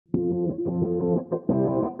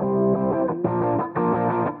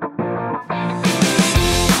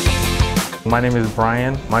My name is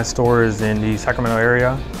Brian. My store is in the Sacramento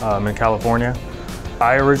area, in California.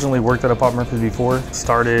 I originally worked at a Papa Murphy's before.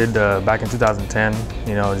 Started back in 2010,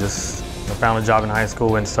 just found a job in high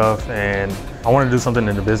school and stuff, and I wanted to do something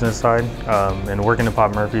in the business side. And working at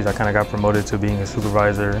Papa Murphy's, I kind of got promoted to being a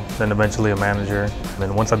supervisor, then eventually a manager.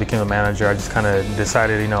 And once I became a manager, I just kind of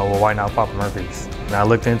decided, well, why not Papa Murphy's? And I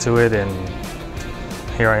looked into it, and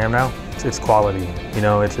here I am now. It's quality,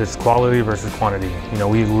 it's quality versus quantity.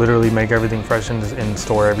 We literally make everything fresh in the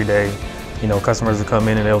store every day. Customers will come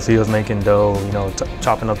in and they'll see us making dough,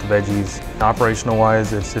 chopping up the veggies. Operational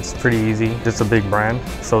wise, it's pretty easy. It's a big brand,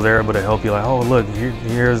 so they're able to help you like, oh look,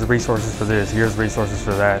 here's the resources for this, here's resources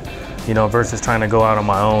for that. Versus trying to go out on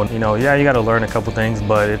my own. Yeah, you got to learn a couple things,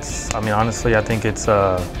 but honestly, I think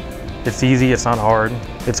it's easy, it's not hard.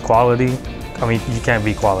 It's quality. You can't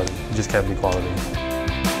beat quality. You just can't beat quality.